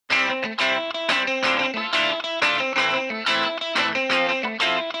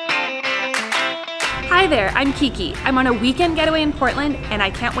Hi there, I'm Kiki. I'm on a weekend getaway in Portland and I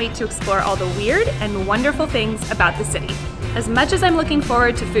can't wait to explore all the weird and wonderful things about the city. As much as I'm looking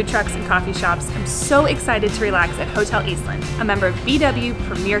forward to food trucks and coffee shops, I'm so excited to relax at Hotel Eastlund, a member of BW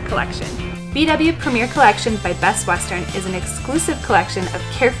Premier Collection. BW Premier Collection by Best Western is an exclusive collection of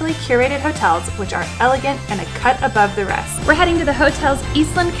carefully curated hotels which are elegant and a cut above the rest. We're heading to the hotel's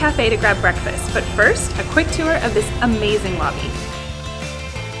Eastlund Cafe to grab breakfast, but first, a quick tour of this amazing lobby.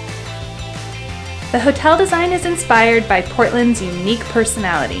 The hotel design is inspired by Portland's unique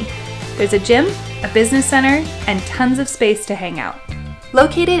personality. There's a gym, a business center, and tons of space to hang out.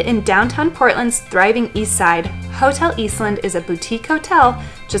 Located in downtown Portland's thriving east side, Hotel Eastlund is a boutique hotel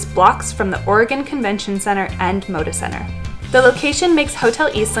just blocks from the Oregon Convention Center and Moda Center. The location makes Hotel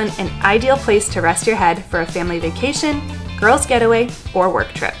Eastlund an ideal place to rest your head for a family vacation, girls' getaway, or work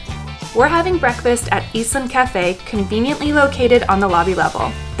trip. We're having breakfast at Eastlund Cafe, conveniently located on the lobby level.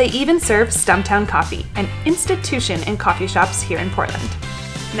 They even serve Stumptown Coffee, an institution in coffee shops here in Portland.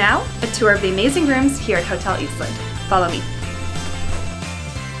 Now, a tour of the amazing rooms here at Hotel Eastlund. Follow me.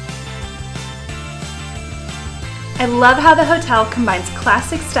 I love how the hotel combines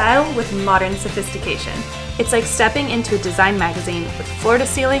classic style with modern sophistication. It's like stepping into a design magazine with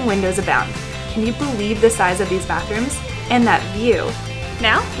floor-to-ceiling windows abound. Can you believe the size of these bathrooms? And that view.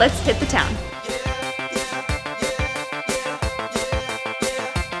 Now, let's hit the town.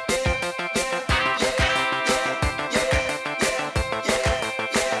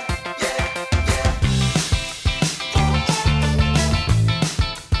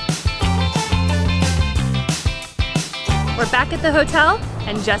 We're back at the hotel,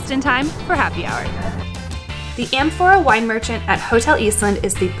 and just in time for happy hour. The Amphora Wine Merchant at Hotel Eastlund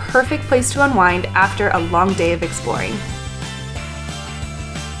is the perfect place to unwind after a long day of exploring.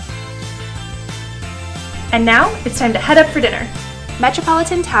 And now, it's time to head up for dinner.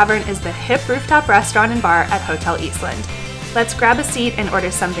 Metropolitan Tavern is the hip rooftop restaurant and bar at Hotel Eastlund. Let's grab a seat and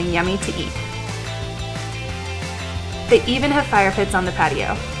order something yummy to eat. They even have fire pits on the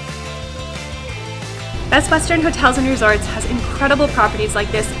patio. Best Western Hotels and Resorts has incredible properties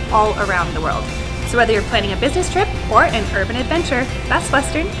like this all around the world. So whether you're planning a business trip or an urban adventure, Best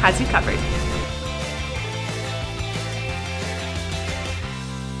Western has you covered.